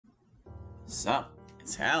Sup,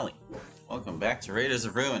 it's Hallie. Welcome back to Raiders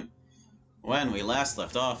of Ruin. When we last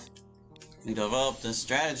left off, we developed a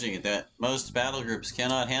strategy that most battle groups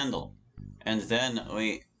cannot handle. And then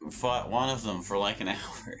we fought one of them for like an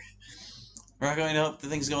hour. We're going to hope that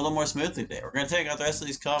things go a little more smoothly today. We're going to take out the rest of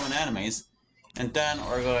these common enemies, and then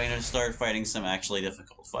we're going to start fighting some actually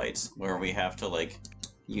difficult fights, where we have to, like,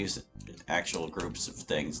 use actual groups of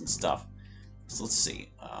things and stuff. So let's see.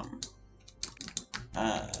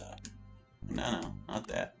 No, not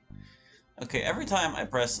that. Okay, every time I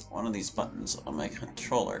press one of these buttons on my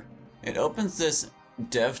controller, it opens this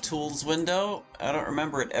DevTools window. I don't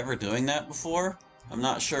remember it ever doing that before. I'm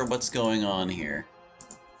not sure what's going on here.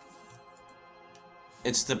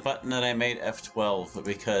 It's the button that I made F12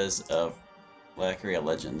 because of Valkyria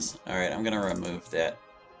Legends. Alright, I'm gonna remove that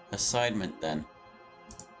assignment then.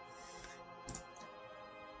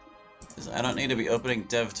 Because I don't need to be opening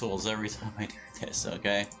DevTools every time I do this,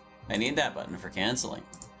 okay? I need that button for canceling.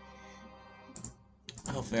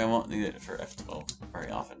 Hopefully I won't need it for F12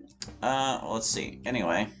 very often. Well, let's see.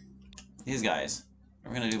 Anyway, these guys.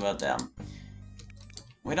 What are we gonna do about them?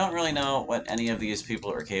 We don't really know what any of these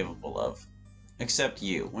people are capable of. Except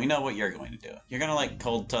you. We know what you're going to do. You're gonna, like,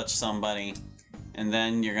 cold touch somebody, and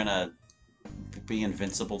then you're gonna be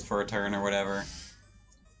invincible for a turn or whatever.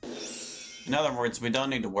 In other words, we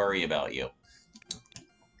don't need to worry about you.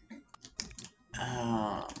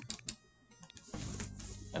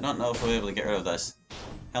 I don't know if we'll be able to get rid of this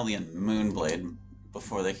Hellion Moonblade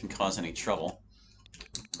before they can cause any trouble.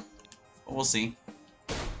 But we'll see.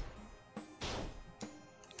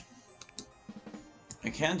 I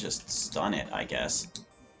can just stun it, I guess.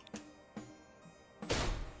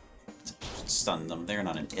 Stun them. They're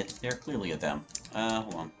not an it. They're clearly a them.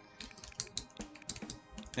 Hold on.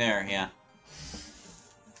 There, yeah.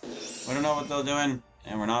 We don't know what they're doing,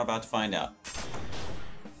 and we're not about to find out.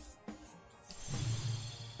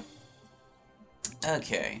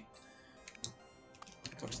 Okay.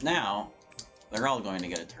 Of course, now, they're all going to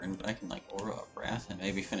get a turn, but I can, like, Aura of Wrath and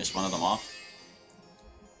maybe finish one of them off.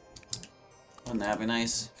 Wouldn't that be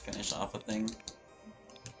nice? Finish off a thing.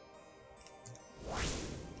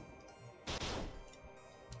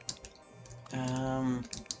 Um,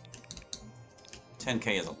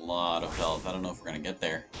 10k is a lot of health. I don't know if we're gonna get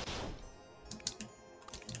there.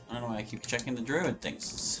 I don't know why I keep checking the druid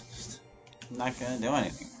things. I'm not gonna do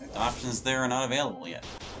anything. The options there are not available yet.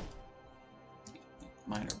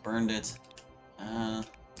 Might have burned it. I'll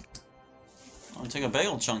take a big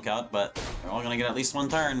old chunk out, but they're all gonna get at least one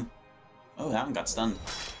turn. Oh, that one got stunned.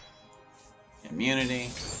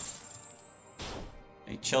 Immunity.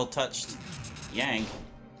 A chill touched yank.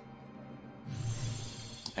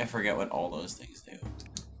 I forget what all those things do.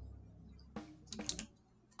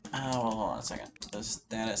 Oh, well, hold on a second. The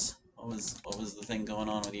status. What was the thing going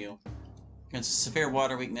on with you? Against a severe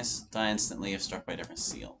water weakness, die instantly if struck by a different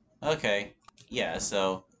seal. Okay, yeah,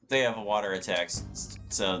 so they have a water attacks,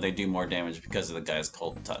 so they do more damage because of the guy's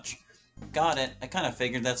cold touch. Got it. I kind of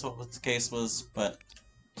figured that's what the case was, but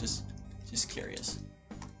just curious.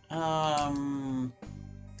 We're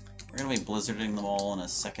gonna be blizzarding them all in a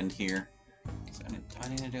second here. So do I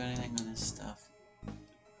need to do anything with this stuff?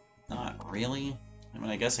 Not really. I mean,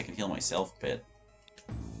 I guess I could heal myself a bit.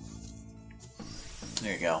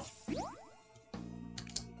 There you go.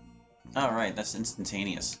 Alright, that's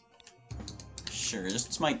instantaneous. Sure,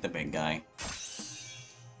 just smite the big guy.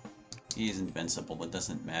 He's invincible, it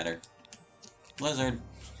doesn't matter. Blizzard.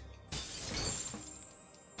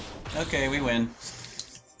 Okay, we win.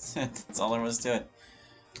 That's all there was to it.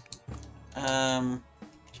 Should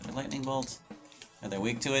I lightning bolt? Are they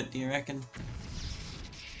weak to it, do you reckon?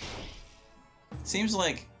 Seems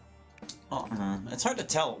like... well, it's hard to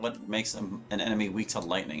tell what makes an enemy weak to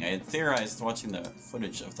lightning. I had theorized watching the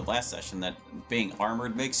footage of the last session that being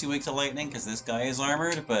armored makes you weak to lightning, because this guy is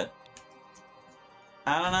armored, but...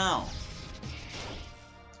 I don't know.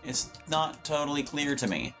 It's not totally clear to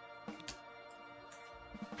me.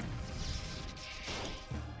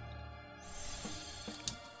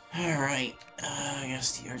 Alright, I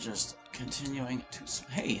guess you're just continuing to...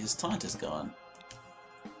 Hey, his taunt is gone.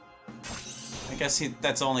 I guess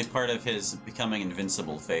that's only part of his becoming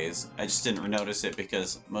invincible phase. I just didn't notice it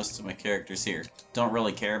because most of my characters here don't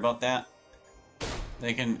really care about that.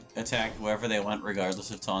 They can attack whoever they want regardless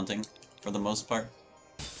of taunting, for the most part.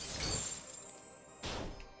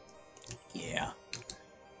 Yeah.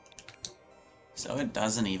 So it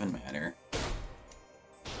doesn't even matter.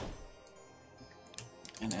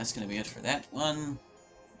 And that's gonna be it for that one.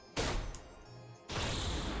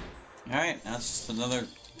 Alright, now it's just another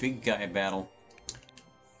big guy battle.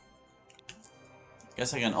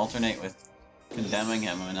 Guess I can alternate with condemning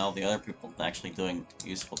him and all the other people actually doing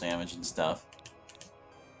useful damage and stuff.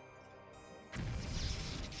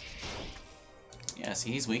 Yeah,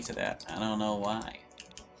 see, he's weak to that. I don't know why.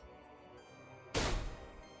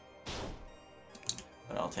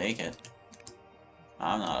 But I'll take it.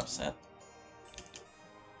 I'm not upset.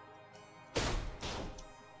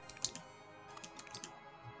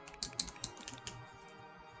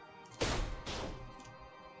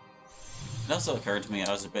 It also occurred to me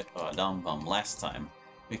I was a bit of a dumb bum last time,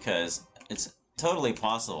 because it's totally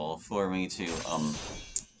possible for me to,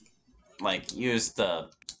 like, use the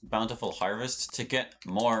Bountiful Harvest to get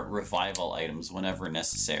more revival items whenever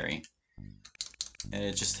necessary. And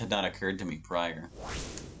it just had not occurred to me prior.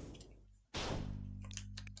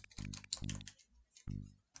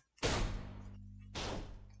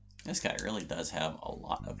 This guy really does have a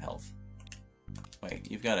lot of health.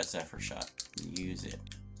 Wait, you've got a Zephyr Shot. Use it.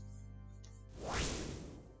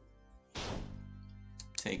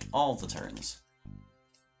 Take all the turns.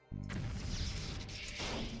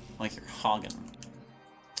 Like you're hogging.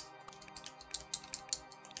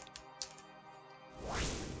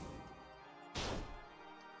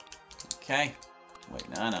 Okay. Wait,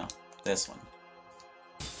 no. This one.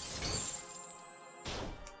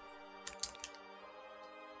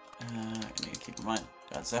 I need to keep in mind.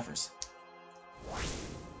 Got Zephyrs.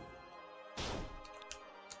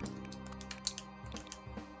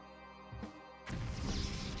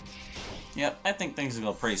 Yep, I think things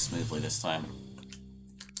will go pretty smoothly this time.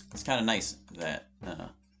 It's kind of nice that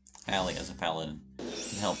Hallie as a paladin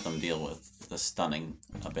can help them deal with the stunning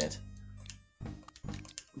a bit.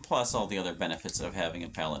 Plus all the other benefits of having a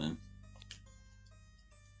paladin.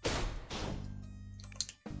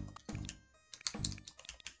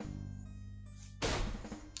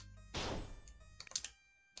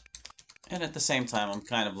 And at the same time, I'm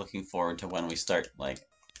kind of looking forward to when we start, like,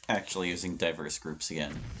 actually using diverse groups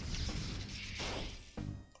again.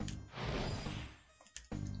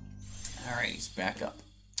 Alright, he's back up.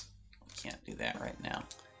 We can't do that right now.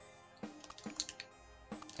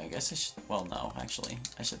 I guess I should... well, no, actually.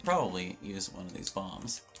 I should probably use one of these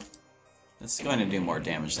bombs. It's going to do more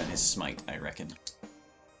damage than his smite, I reckon.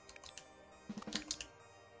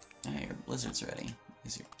 Hey, your blizzard's ready.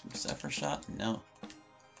 Is your Zephyr Shot? No.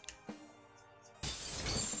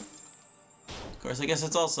 Of course, I guess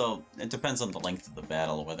it's also... it depends on the length of the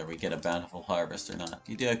battle, whether we get a Bountiful Harvest or not.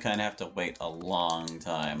 You do kind of have to wait a long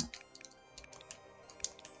time.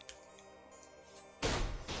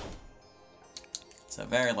 It's a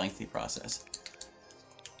very lengthy process.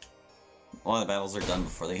 A lot of battles are done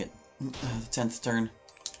before they hit the 10th turn.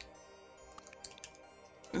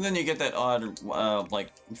 And then you get that odd,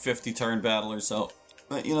 like, 50-turn battle or so.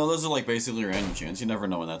 But, you know, those are like basically random chance. You never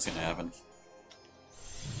know when that's gonna happen.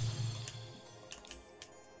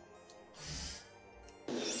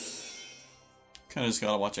 Kinda just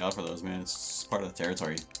gotta watch out for those, man. It's just part of the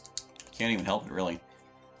territory. You can't even help it, really.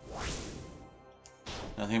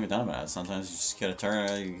 Nothing can be done about it. Sometimes you just get a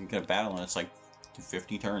turn, you get a battle, and it's like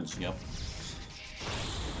 50 turns, yep.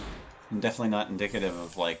 And definitely not indicative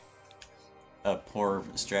of, like, a poor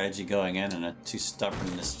strategy going in and a too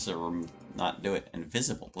stubbornness to not do it.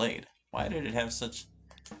 Invisible Blade. Why did it have such...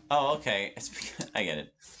 oh, okay. It's because... I get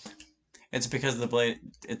it. It's because the blade,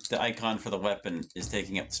 the icon for the weapon is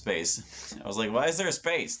taking up space. I was like, why is there a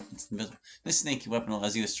space? It's invisible. This sneaky weapon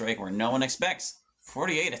allows you to strike where no one expects.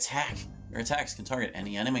 48 attack. Your attacks can target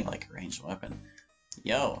any enemy like a ranged weapon.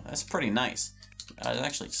 Yo, that's pretty nice. I was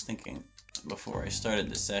actually just thinking before I started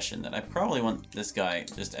this session that I probably want this guy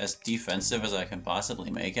just as defensive as I can possibly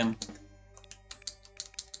make him.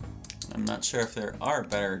 I'm not sure if there are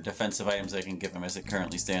better defensive items I can give him as it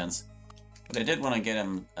currently stands. But I did want to get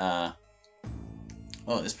him, oh,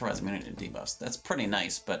 this provides immunity to debuffs. That's pretty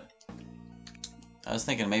nice, but I was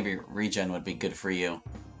thinking maybe regen would be good for you.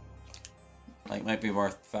 Like, might be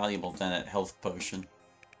more valuable than a health potion.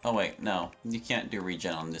 Oh wait, no. You can't do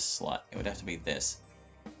regen on this slot. It would have to be this.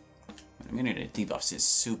 Immunity to debuffs is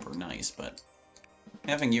super nice, but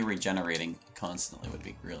having you regenerating constantly would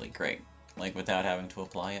be really great. Like, without having to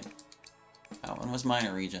apply it. That one was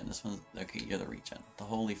minor regen. This one's... okay, you're the regen. The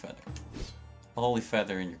Holy Feather. The Holy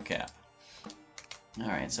Feather in your cap.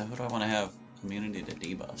 Alright, so who do I want to have immunity to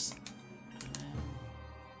debuffs?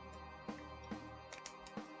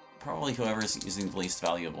 Probably whoever's using the least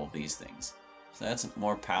valuable of these things. So that's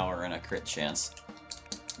more power and a crit chance.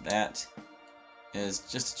 That is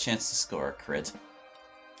just a chance to score a crit.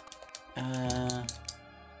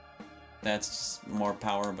 That's just more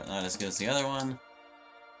power, but not as good as the other one.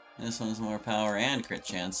 This one's more power and crit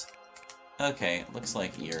chance. Okay, looks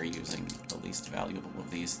like you're using the least valuable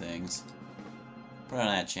of these things. Put on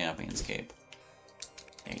that champion's cape.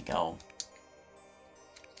 There you go.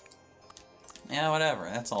 Yeah, whatever.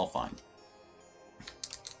 That's all fine.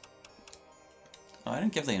 Oh, I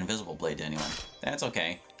didn't give the invisible blade to anyone. That's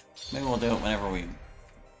okay. Maybe we'll do it whenever we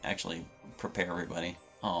actually prepare everybody.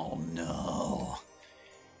 Oh, no.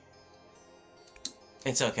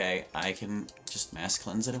 It's okay. I can just mass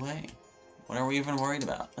cleanse it away. What are we even worried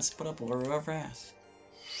about? Let's put up Aura of Wrath.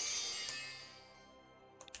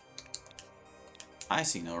 I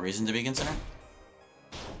see no reason to be concerned.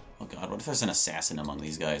 Oh god, what if there's an assassin among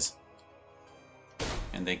these guys?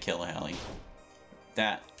 And they kill Hallie.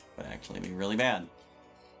 That would actually be really bad.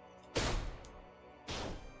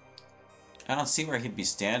 I don't see where he'd be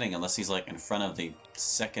standing unless he's like in front of the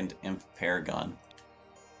second Imp Paragon.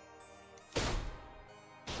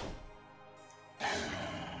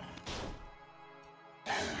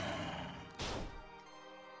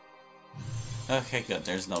 Okay, good,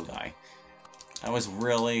 there's no guy. I was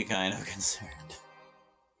really kind of concerned.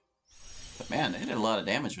 But man, they did a lot of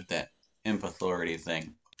damage with that Imp Authority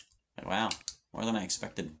thing. Like, wow, more than I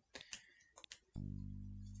expected.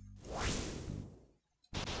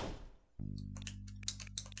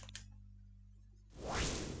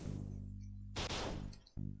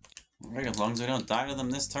 Alright, as long as we don't die to them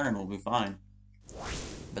this turn, we'll be fine.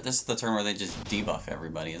 But this is the turn where they just debuff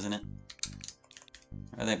everybody, isn't it?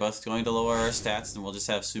 Are they both going to lower our stats and we'll just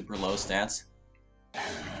have super low stats?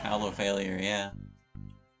 Hollow failure, yeah.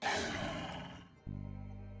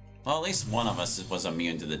 Well, at least one of us was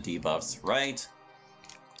immune to the debuffs, right?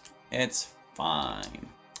 It's fine.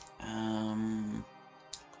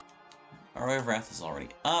 Our Ray of Wrath is already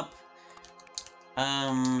up.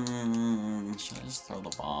 Should I just throw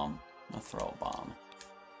the bomb? I'll throw a bomb.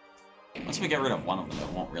 Once we get rid of one of them,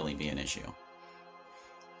 it won't really be an issue.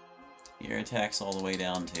 Your attack's all the way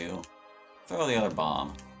down to... Throw the other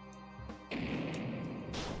bomb.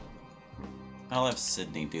 I'll have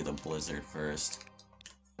Sydney do the blizzard first.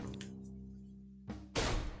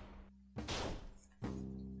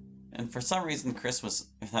 And for some reason, Chris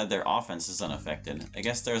had their offenses unaffected. I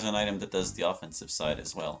guess there's an item that does the offensive side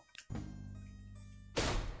as well.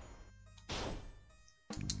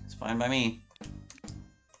 It's fine by me.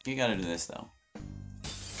 You gotta do this, though.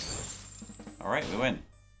 Alright, we win.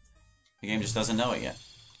 The game just doesn't know it yet.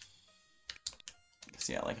 Because,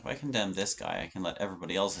 yeah, like, if I condemn this guy, I can let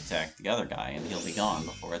everybody else attack the other guy, and he'll be gone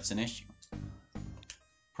before it's an issue.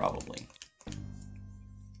 Probably.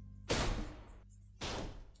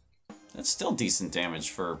 That's still decent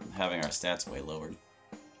damage for having our stats way lowered.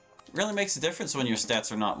 It really makes a difference when your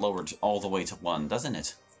stats are not lowered all the way to 1, doesn't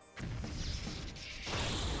it?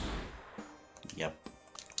 Yep.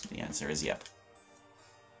 The answer is yep.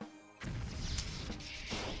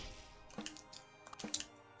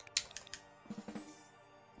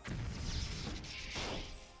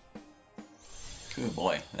 Oh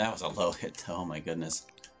boy, that was a low hit though, oh my goodness.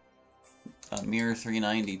 Mirror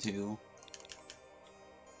 392.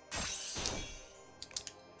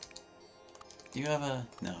 Do you have a...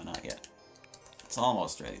 No, not yet. It's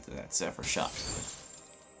almost ready to that Zephyr shot.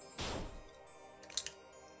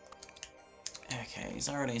 Okay, he's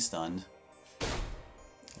already stunned.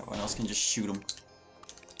 Everyone else can just shoot him.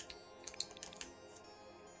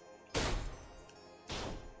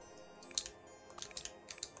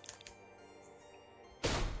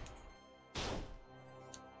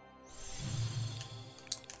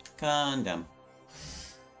 Condemn.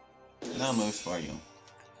 No moves for you.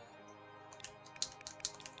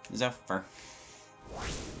 Zephyr.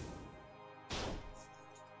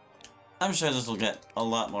 I'm sure this will get a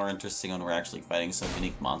lot more interesting when we're actually fighting some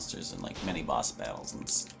unique monsters and like mini boss battles and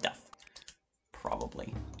stuff.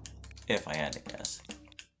 Probably. If I had to guess.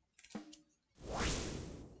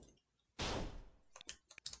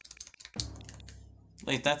 At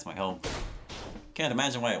least that's my hope. Can't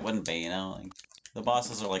imagine why it wouldn't be, you know? Like, the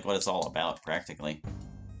bosses are like what it's all about, practically.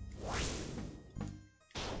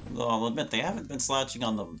 Though I'll admit, they haven't been slouching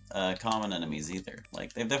on the common enemies either.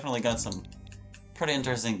 Like, they've definitely got some pretty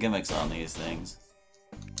interesting gimmicks on these things.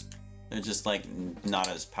 They're just, like, not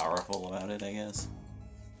as powerful about it, I guess.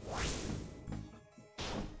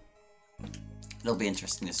 It'll be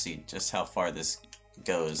interesting to see just how far this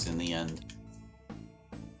goes in the end.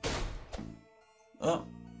 Oh,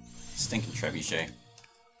 stinking trebuchet.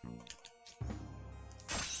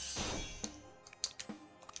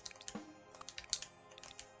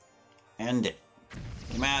 End it.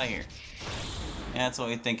 Get him out of here. Yeah, that's what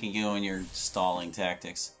we think of you and your stalling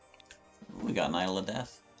tactics. Ooh, we got an Idol of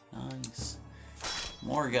Death. Nice.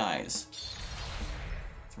 More guys.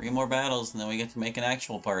 3 more battles and then we get to make an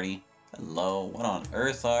actual party. Hello, what on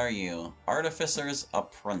earth are you? Artificer's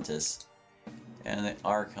Apprentice. And the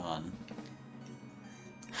Archon.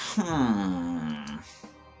 I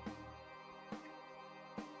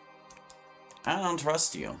don't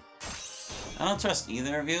trust you. I don't trust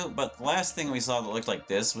either of you, but the last thing we saw that looked like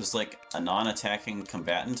this was like a non-attacking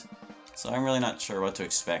combatant, so I'm really not sure what to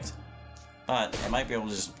expect. But I might be able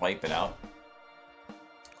to just wipe it out.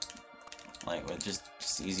 Like, with just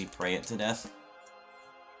easy pray it to death.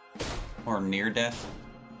 Or near death.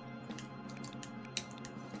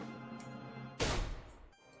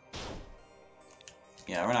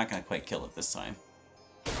 Yeah, we're not gonna quite kill it this time.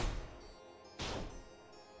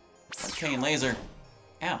 Arcane laser!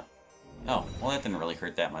 Ow! Oh, well that didn't really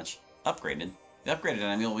hurt that much. Upgraded. The upgraded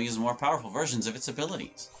enemy will use more powerful versions of its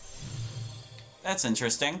abilities. That's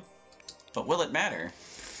interesting. But will it matter?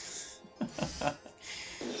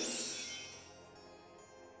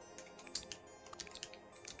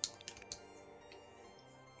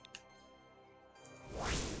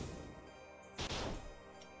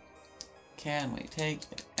 Can we take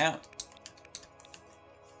it out?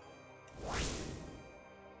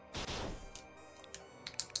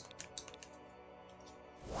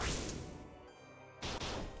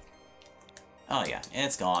 Oh yeah,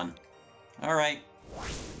 it's gone. Alright.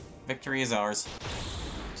 Victory is ours.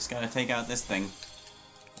 Just gotta take out this thing.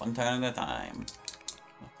 One turn at a time.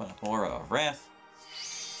 I'll put up Aura of Wrath.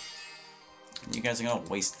 And you guys are gonna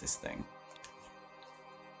waste this thing.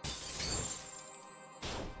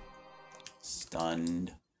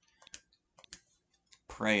 Stunned.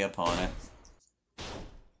 Prey upon it.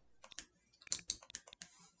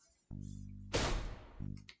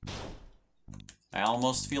 I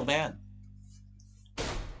almost feel bad.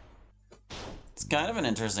 It's kind of an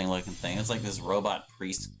interesting looking thing. It's like this robot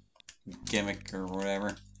priest gimmick or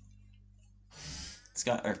whatever. It's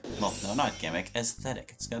got, or, well, no, not gimmick,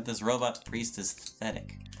 aesthetic. It's got this robot priest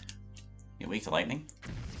aesthetic. You weak to lightning?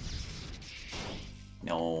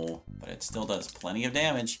 No, but it still does plenty of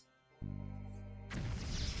damage.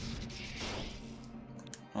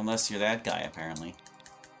 Unless you're that guy, apparently.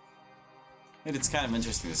 And it's kind of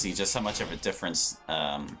interesting to see just how much of a difference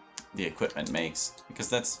the equipment makes. Because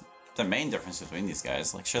that's the main difference between these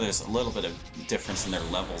guys. Like, sure, there's a little bit of difference in their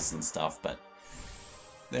levels and stuff, but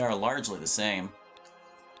they are largely the same.